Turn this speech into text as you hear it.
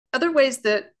Other ways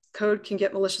that code can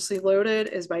get maliciously loaded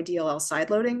is by DLL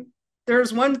sideloading.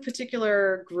 There's one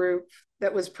particular group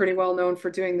that was pretty well known for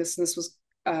doing this, and this was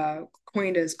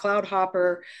coined as Cloud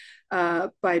Hopper by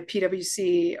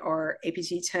PwC or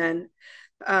APT10,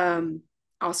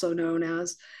 also known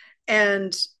as.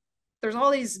 And there's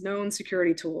all these known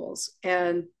security tools,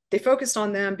 and they focused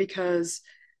on them because,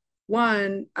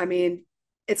 one, I mean,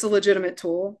 it's a legitimate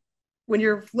tool. When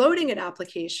you're loading an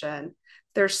application,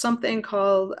 there's something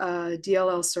called a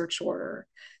DLL search order.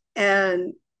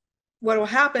 And what will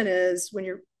happen is when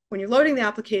you're loading the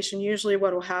application, usually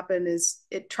what will happen is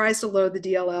it tries to load the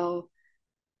DLL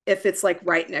if it's like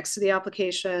right next to the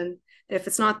application. And if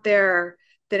it's not there,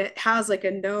 then it has like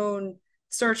a known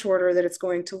search order that it's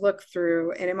going to look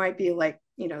through. And it might be like,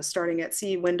 starting at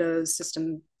C Windows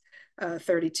System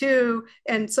 32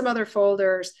 and some other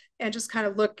folders, and just kind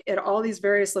of look at all these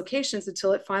various locations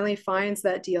until it finally finds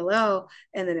that DLL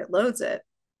and then it loads it.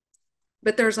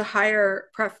 But there's a higher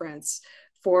preference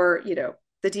for,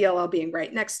 the DLL being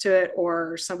right next to it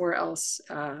or somewhere else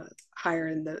higher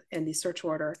in the search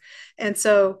order. And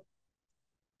so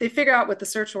they figure out what the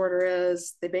search order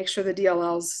is. They make sure their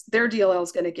DLL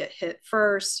is going to get hit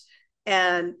first,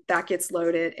 and that gets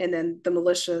loaded, and then the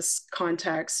malicious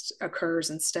context occurs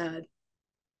instead.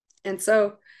 And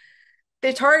so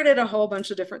they targeted a whole bunch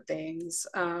of different things,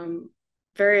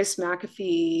 various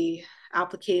McAfee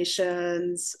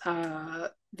applications,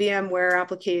 VMware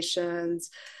applications,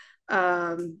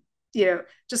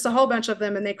 just a whole bunch of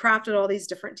them. And they crafted all these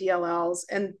different DLLs,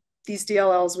 and these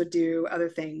DLLs would do other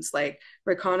things like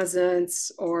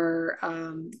reconnaissance or,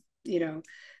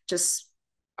 just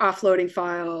offloading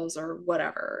files or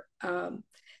whatever.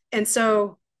 And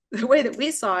so the way that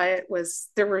we saw it was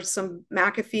there were some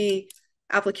McAfee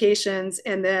applications,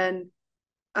 and then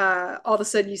all of a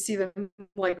sudden you see them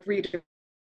like redirecting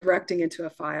into a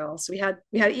file. So we had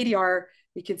EDR,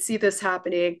 we could see this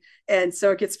happening. And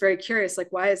so it gets very curious, like,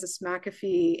 why is this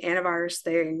McAfee antivirus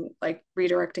thing like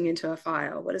redirecting into a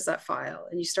file? What is that file?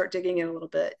 And you start digging in a little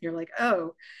bit, and you're like,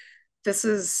 oh, this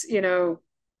is,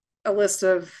 a list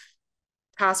of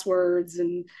passwords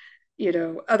and,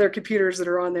 other computers that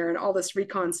are on there and all this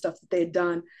recon stuff that they had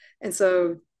done. And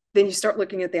so then you start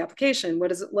looking at the application.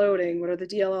 What is it loading? What are the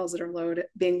DLLs that are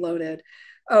being loaded?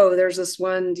 Oh, there's this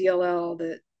one DLL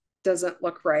that doesn't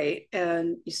look right.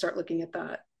 And you start looking at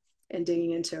that and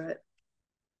digging into it.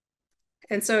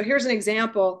 And so here's an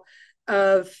example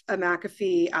of a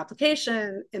McAfee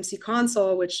application, MC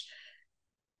Console, which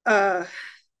some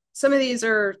of these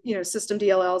are, system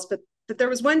DLLs, but there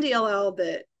was one DLL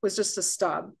that was just a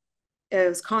stub. It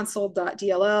was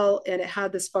console.dll, and it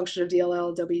had this function of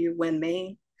DLL w when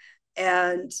main.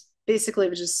 And basically it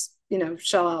would just,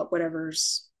 shell out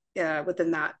whatever's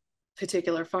within that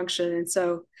particular function. And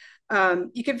so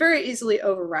you could very easily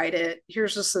override it.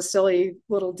 Here's just a silly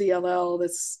little DLL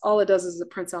that's all it does is it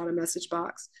prints out a message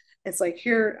box. It's like,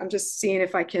 here, I'm just seeing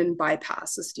if I can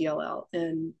bypass this DLL.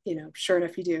 And, sure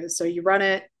enough, you do. So you run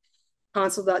it,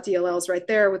 console.dll is right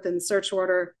there within the search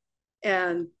order.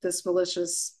 And this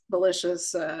malicious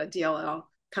DLL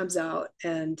comes out.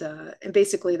 And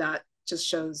basically that just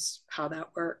shows how that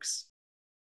works.